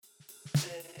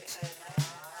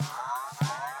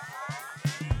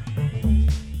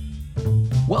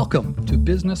Welcome to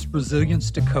Business Resilience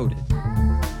Decoded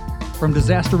from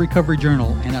Disaster Recovery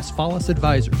Journal and Asphalis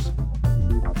Advisors.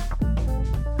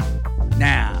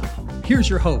 Now, here's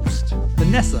your host,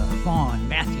 Vanessa Vaughn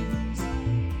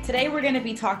Matthews. Today, we're going to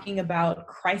be talking about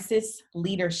crisis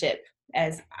leadership,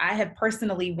 as I have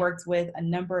personally worked with a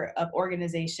number of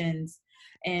organizations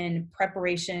in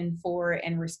preparation for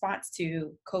and response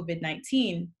to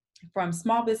COVID-19, from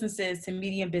small businesses to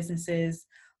medium businesses,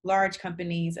 large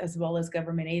companies, as well as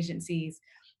government agencies.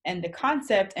 And the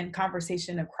concept and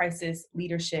conversation of crisis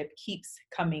leadership keeps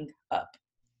coming up.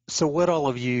 So what all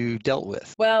of you dealt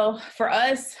with? Well, for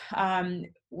us,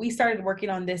 we started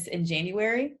working on this in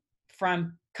January,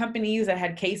 from companies that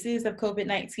had cases of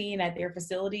COVID-19 at their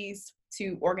facilities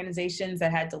to organizations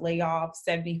that had to lay off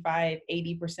 75,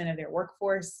 80% of their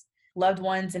workforce, loved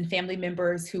ones and family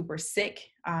members who were sick,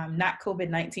 not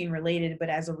COVID-19 related, but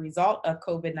as a result of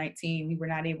COVID-19, we were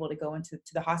not able to go into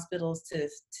the hospitals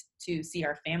to see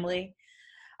our family.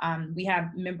 We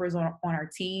have members on our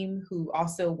team who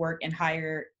also work in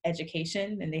higher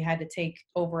education, and they had to take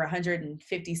over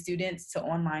 150 students to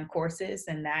online courses,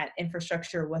 and that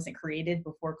infrastructure wasn't created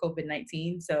before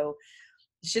COVID-19. So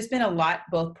it's just been a lot,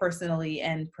 both personally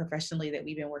and professionally, that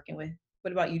we've been working with.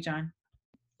 What about you, John?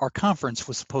 Our conference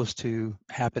was supposed to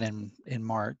happen in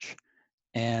March,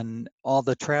 and all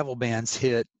the travel bans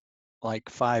hit like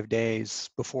 5 days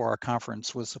before our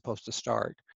conference was supposed to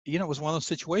start. You know, it was one of those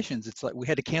situations. It's like we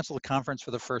had to cancel the conference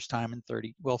for the first time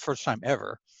first time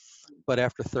ever, but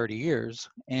after 30 years.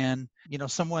 And, you know,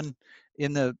 someone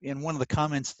in one of the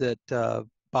comments that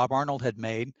Bob Arnold had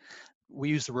made, we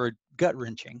used the word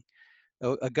gut-wrenching,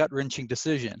 a gut-wrenching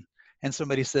decision. And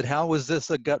somebody said, how was this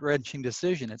a gut-wrenching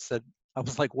decision? I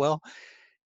was like, well,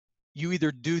 you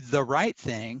either do the right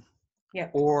thing,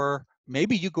 or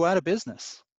maybe you go out of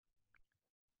business.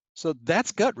 So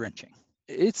that's gut-wrenching.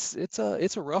 It's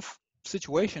a rough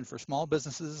situation for small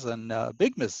businesses and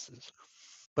big businesses.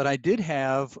 But I did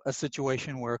have a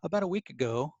situation where about a week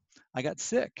ago, I got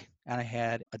sick and I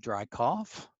had a dry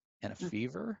cough and a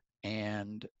fever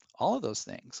and all of those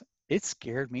things. It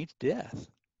scared me to death.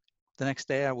 The next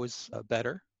day I was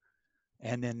better.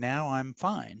 And then now I'm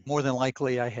fine. More than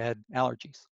likely I had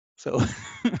allergies. So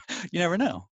you never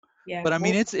know. Yeah. But I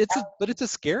mean, it's a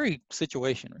scary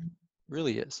situation. It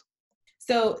really is.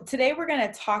 So today we're going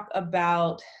to talk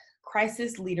about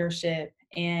crisis leadership.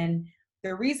 And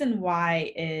the reason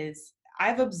why is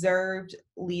I've observed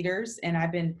leaders, and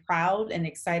I've been proud and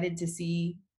excited to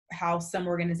see how some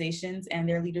organizations and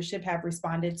their leadership have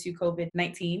responded to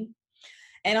COVID-19.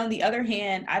 And on the other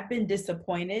hand, I've been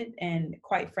disappointed and,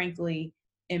 quite frankly,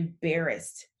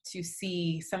 embarrassed to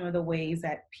see some of the ways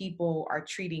that people are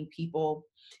treating people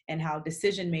and how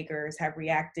decision makers have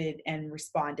reacted and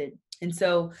responded. And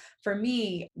so for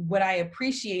me, what I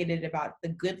appreciated about the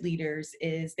good leaders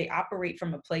is they operate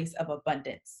from a place of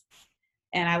abundance.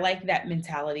 And I like that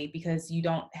mentality because you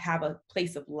don't have a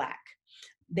place of lack.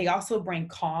 They also bring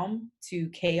calm to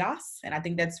chaos. And I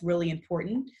think that's really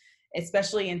important,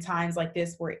 especially in times like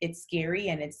this where it's scary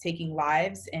and it's taking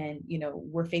lives, and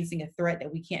we're facing a threat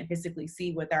that we can't physically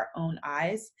see with our own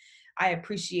eyes. I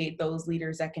appreciate those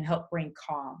leaders that can help bring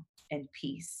calm and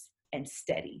peace and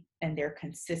steady, and they're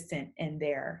consistent in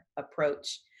their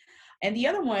approach. And the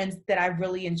other ones that I've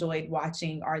really enjoyed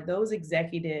watching are those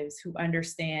executives who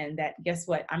understand that, guess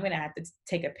what, I'm going to have to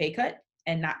take a pay cut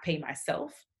and not pay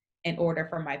myself in order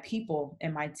for my people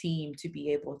and my team to be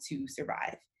able to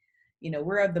survive.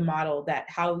 We're of the model that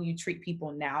how you treat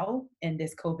people now in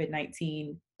this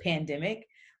COVID-19 pandemic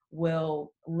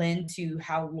will lend to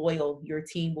how loyal your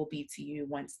team will be to you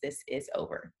once this is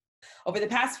over. Over the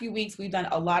past few weeks, we've done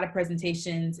a lot of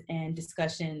presentations and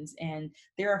discussions, and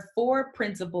there are 4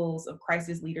 principles of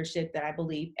crisis leadership that I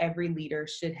believe every leader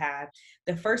should have.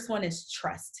 The first one is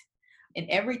trust. In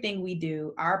everything we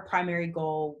do, our primary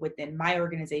goal within my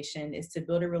organization is to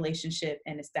build a relationship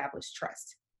and establish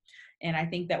trust. And I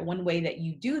think that one way that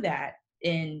you do that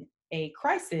in a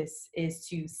crisis is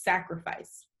to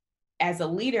sacrifice. As a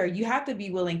leader, you have to be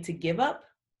willing to give up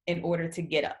in order to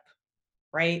get up,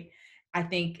 right? I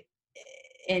think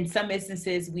in some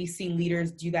instances, we've seen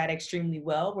leaders do that extremely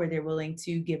well, where they're willing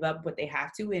to give up what they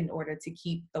have to in order to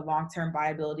keep the long-term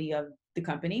viability of the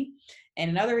company. And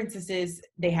in other instances,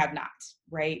 they have not,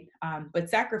 right? But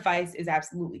sacrifice is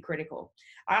absolutely critical.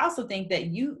 I also think that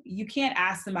you can't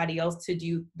ask somebody else to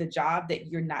do the job that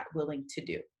you're not willing to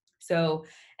do. So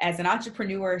as an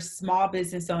entrepreneur, small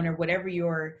business owner, whatever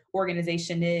your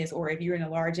organization is, or if you're in a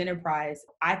large enterprise,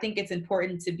 I think it's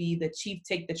important to be the chief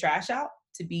take the trash out,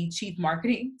 to be chief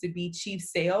marketing, to be chief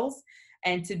sales,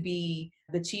 and to be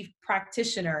the chief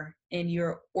practitioner in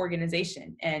your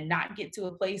organization and not get to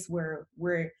a place where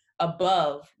we're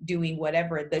above doing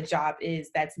whatever the job is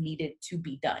that's needed to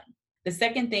be done. The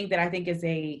second thing that I think is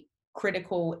a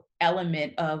critical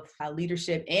element of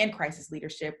leadership and crisis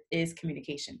leadership is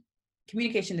communication.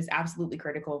 Communication is absolutely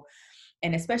critical.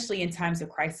 And especially in times of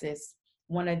crisis,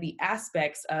 one of the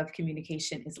aspects of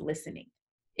communication is listening.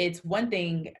 It's one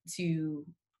thing to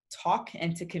talk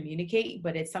and to communicate,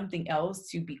 but it's something else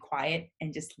to be quiet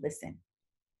and just listen.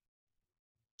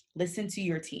 Listen to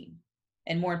your team.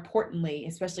 And more importantly,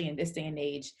 especially in this day and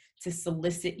age, to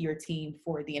solicit your team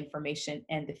for the information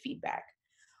and the feedback.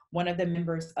 One of the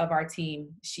members of our team,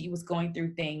 she was going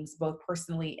through things both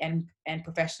personally and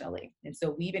professionally. And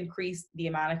so we've increased the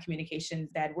amount of communications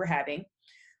that we're having.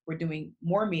 We're doing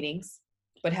more meetings,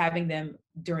 but having them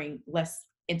during less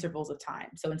intervals of time.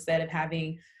 So instead of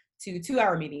having 2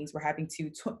 2-hour meetings, we're having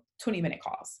 20-minute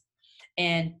calls.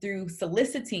 And through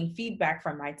soliciting feedback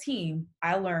from my team,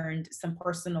 I learned some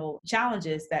personal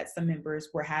challenges that some members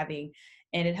were having.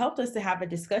 And it helped us to have a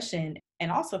discussion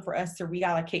and also for us to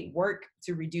reallocate work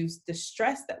to reduce the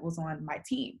stress that was on my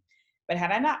team. But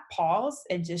had I not paused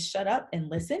and just shut up and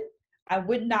listened, I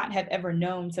would not have ever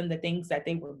known some of the things that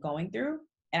they were going through.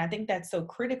 And I think that's so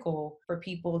critical for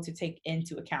people to take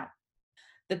into account.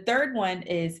 The third one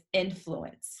is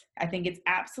influence. I think it's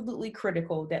absolutely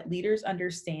critical that leaders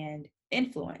understand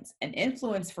influence. And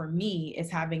influence for me is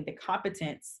having the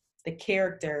competence, the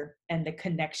character, and the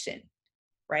connection,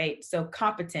 right? So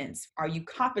competence, are you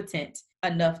competent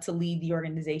enough to lead the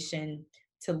organization,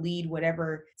 to lead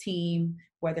whatever team,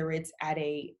 whether it's at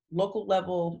a local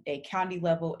level, a county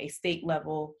level, a state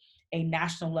level, a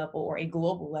national level, or a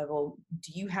global level?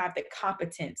 Do you have the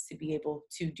competence to be able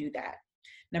to do that?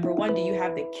 Number one, do you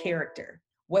have the character?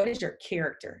 What is your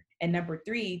character? And number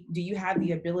three, do you have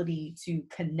the ability to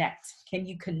connect? Can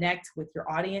you connect with your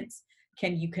audience?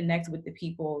 Can you connect with the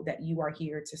people that you are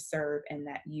here to serve and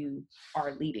that you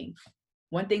are leading?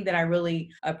 One thing that I really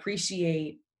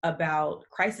appreciate about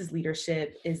crisis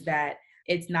leadership is that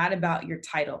it's not about your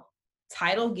title.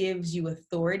 Title gives you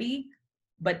authority,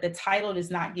 but the title does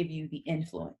not give you the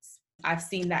influence. I've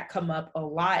seen that come up a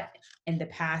lot in the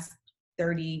past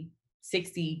 30,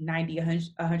 60, 90, 100,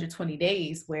 120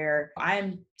 days where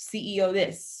I'm CEO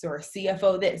this or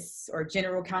CFO this or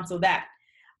general counsel that.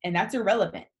 And that's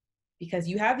irrelevant because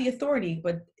you have the authority,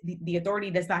 but the authority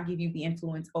does not give you the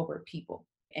influence over people.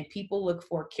 And people look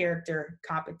for character,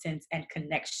 competence, and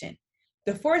connection.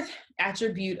 The fourth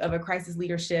attribute of a crisis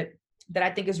leadership that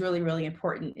I think is really, really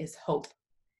important is hope.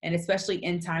 And especially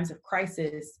in times of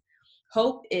crisis,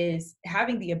 hope is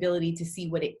having the ability to see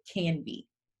what it can be,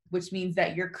 which means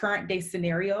that your current day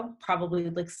scenario probably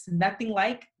looks nothing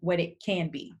like what it can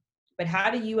be. But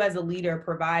how do you as a leader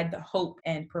provide the hope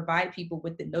and provide people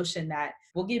with the notion that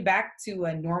we'll get back to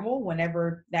a normal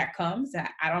whenever that comes?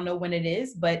 I don't know when it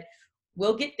is, but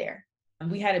we'll get there.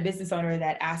 We had a business owner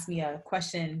that asked me a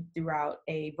question throughout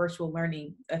a virtual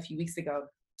learning a few weeks ago.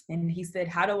 And he said,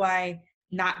 how do I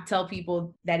not tell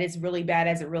people that it's really bad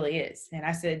as it really is? And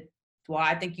I said, well,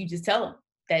 I think you just tell them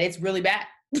that it's really bad.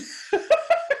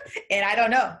 And I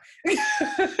don't know.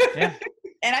 Yeah.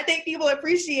 And I think people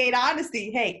appreciate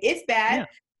honesty. Hey, it's bad. Yeah.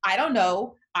 I don't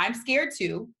know. I'm scared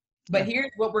too, but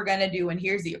here's what we're going to do. And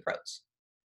here's the approach.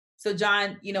 So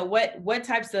John, what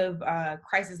types of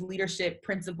crisis leadership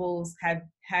principles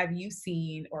have you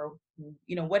seen, or,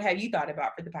 what have you thought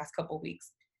about for the past couple of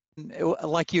weeks?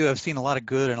 Like you, I've seen a lot of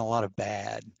good and a lot of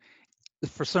bad.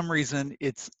 For some reason,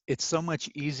 it's so much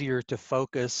easier to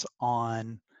focus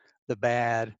on the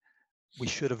bad. We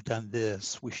should have done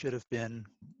this. We should have been,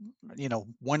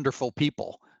 wonderful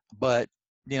people. But,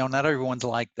 not everyone's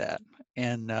like that.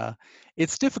 And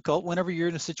it's difficult whenever you're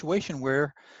in a situation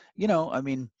where,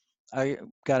 I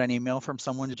got an email from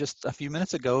someone just a few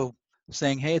minutes ago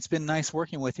saying, hey, it's been nice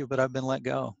working with you, but I've been let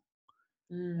go.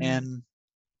 And,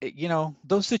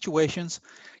 those situations,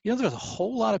 there's a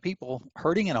whole lot of people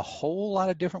hurting in a whole lot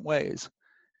of different ways.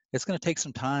 It's going to take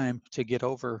some time to get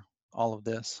over all of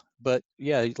this. But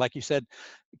yeah, like you said,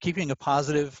 keeping a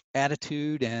positive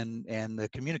attitude and the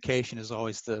communication is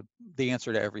always the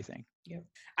answer to everything. Yeah.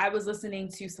 I was listening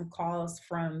to some calls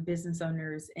from business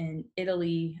owners in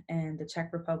Italy and the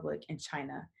Czech Republic and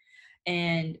China.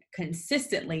 And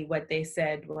consistently what they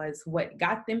said was what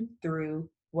got them through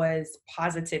was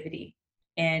positivity.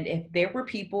 And if there were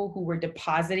people who were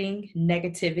depositing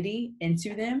negativity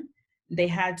into them, they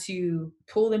had to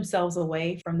pull themselves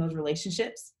away from those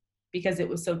relationships because it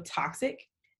was so toxic.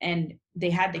 And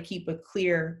they had to keep a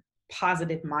clear,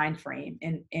 positive mind frame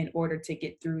in order to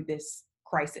get through this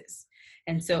crisis.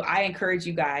 And so I encourage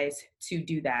you guys to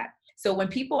do that. So when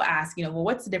people ask, well,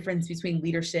 what's the difference between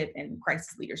leadership and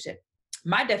crisis leadership?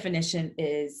 My definition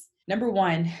is, number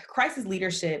one, crisis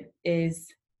leadership is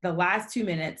the last 2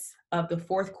 minutes of the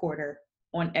fourth quarter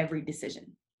on every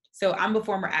decision. So I'm a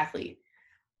former athlete.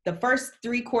 The first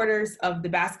 3 quarters of the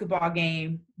basketball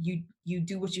game, you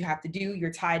do what you have to do.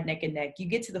 You're tied neck and neck. You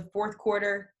get to the fourth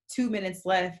quarter, 2 minutes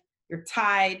left, you're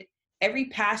tied. Every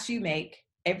pass you make,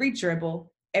 every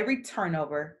dribble, every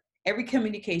turnover, every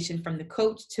communication from the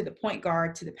coach to the point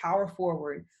guard to the power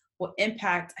forward will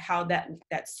impact how that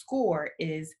score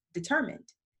is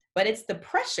determined. But it's the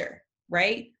pressure,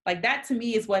 right? Like that to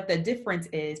me is what the difference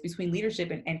is between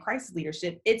leadership and crisis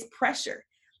leadership. It's pressure.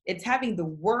 It's having the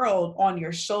world on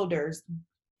your shoulders,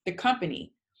 the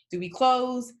company. Do we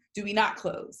close? Do we not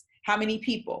close? How many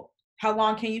people? How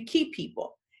long can you keep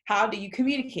people? How do you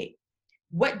communicate?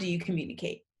 What do you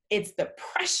communicate? It's the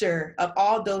pressure of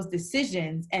all those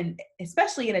decisions, and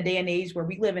especially in a day and age where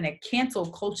we live in a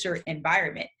cancel culture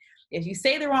environment. If you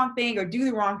say the wrong thing or do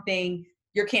the wrong thing,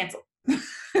 you're canceled,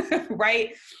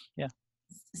 right? Yeah.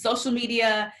 Social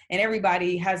media and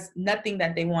everybody has nothing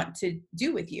that they want to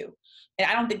do with you.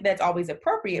 And I don't think that's always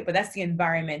appropriate, but that's the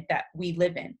environment that we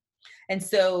live in. And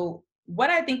so what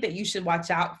I think that you should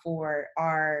watch out for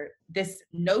are this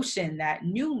notion that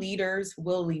new leaders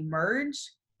will emerge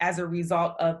as a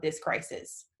result of this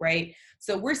crisis, right?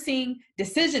 So we're seeing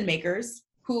decision makers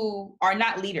who are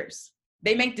not leaders.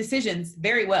 They make decisions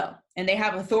very well and they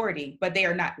have authority, but they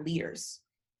are not leaders.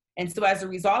 And so as a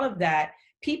result of that,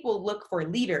 people look for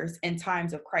leaders in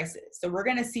times of crisis. So we're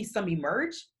going to see some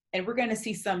emerge and we're going to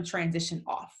see some transition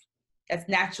off. That's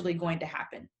naturally going to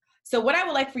happen. So what I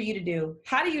would like for you to do,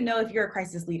 how do you know if you're a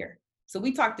crisis leader? So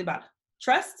we talked about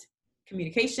trust,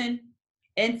 communication,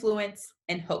 influence,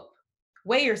 and hope.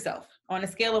 Weigh yourself on a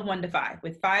scale of 1 to 5,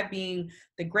 with 5 being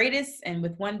the greatest and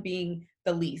with 1 being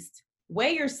the least.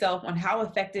 Weigh yourself on how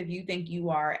effective you think you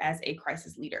are as a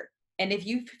crisis leader. And if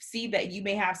you see that you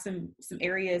may have some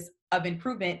areas of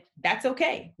improvement, that's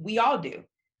okay. We all do.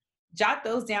 Jot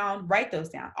those down, write those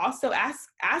down. Also ask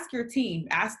your team,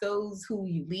 ask those who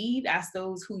you lead, ask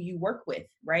those who you work with,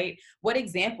 right? What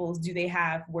examples do they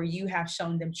have where you have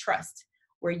shown them trust,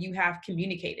 where you have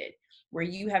communicated, where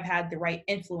you have had the right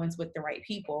influence with the right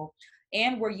people,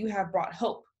 and where you have brought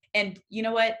hope? And you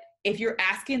know what? If you're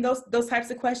asking those types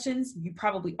of questions, you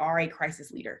probably are a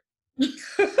crisis leader.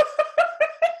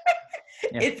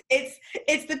 Yeah.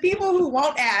 It's the people who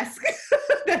won't ask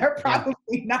that are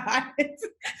probably not.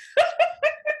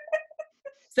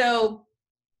 So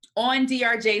on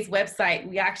DRJ's website,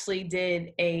 we actually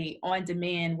did a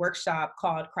on-demand workshop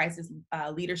called Crisis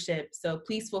Leadership. So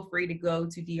please feel free to go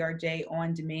to DRJ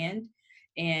on demand,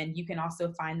 and you can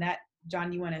also find that.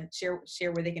 John, you want to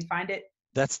share where they can find it?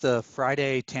 That's the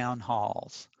Friday town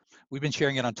halls. We've been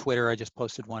sharing it on Twitter. I just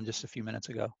posted one just a few minutes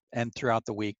ago and throughout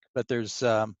the week. But there's,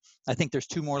 I think there's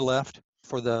 2 more left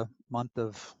for the month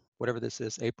of whatever this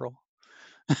is, April.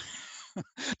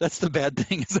 That's the bad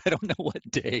thing, is I don't know what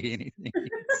day anything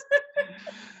is.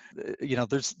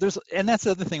 There's, and that's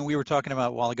the other thing we were talking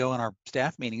about a while ago in our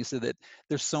staff meetings, so that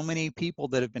there's so many people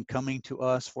that have been coming to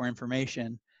us for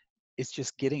information. It's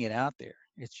just getting it out there.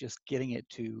 It's just getting it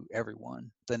to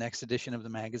everyone. The next edition of the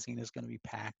magazine is going to be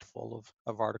packed full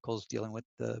of articles dealing with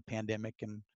the pandemic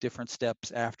and different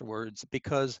steps afterwards,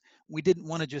 because we didn't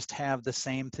want to just have the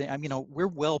same thing. I mean, we're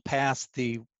well past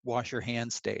the wash your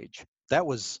hands stage. That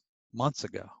was months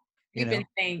ago. You've been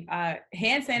saying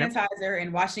hand sanitizer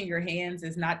and washing your hands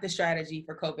is not the strategy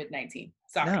for COVID-19.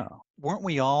 Sorry. No. Weren't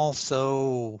we all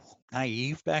so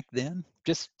naive back then?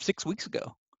 Just 6 weeks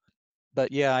ago.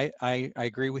 But yeah, I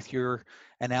agree with your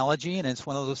analogy, and it's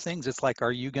one of those things. It's like,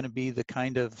 are you going to be the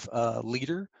kind of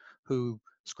leader who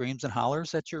screams and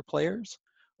hollers at your players,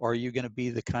 or are you going to be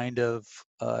the kind of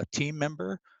team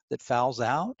member that fouls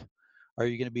out? Are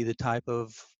you going to be the type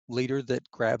of leader that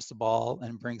grabs the ball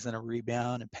and brings in a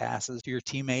rebound and passes to your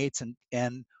teammates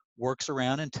and works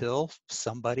around until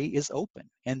somebody is open,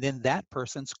 and then that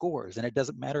person scores, and it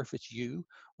doesn't matter if it's you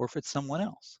or if it's someone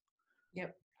else?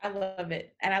 Yep. I love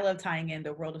it. And I love tying in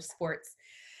the world of sports.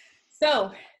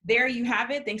 So there you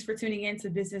have it. Thanks for tuning in to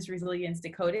Business Resilience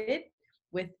Decoded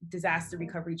with Disaster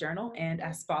Recovery Journal and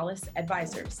Asfalis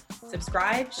Advisors.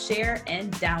 Subscribe, share,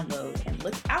 and download, and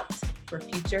look out for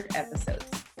future episodes.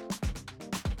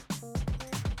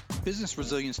 Business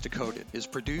Resilience Decoded is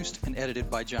produced and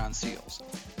edited by John Seals.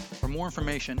 For more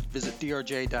information, visit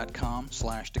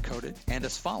drj.com/decoded and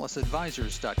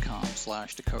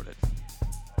asfalisadvisors.com/decoded.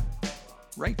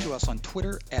 Write to us on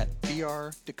Twitter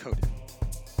 @BRDecoded.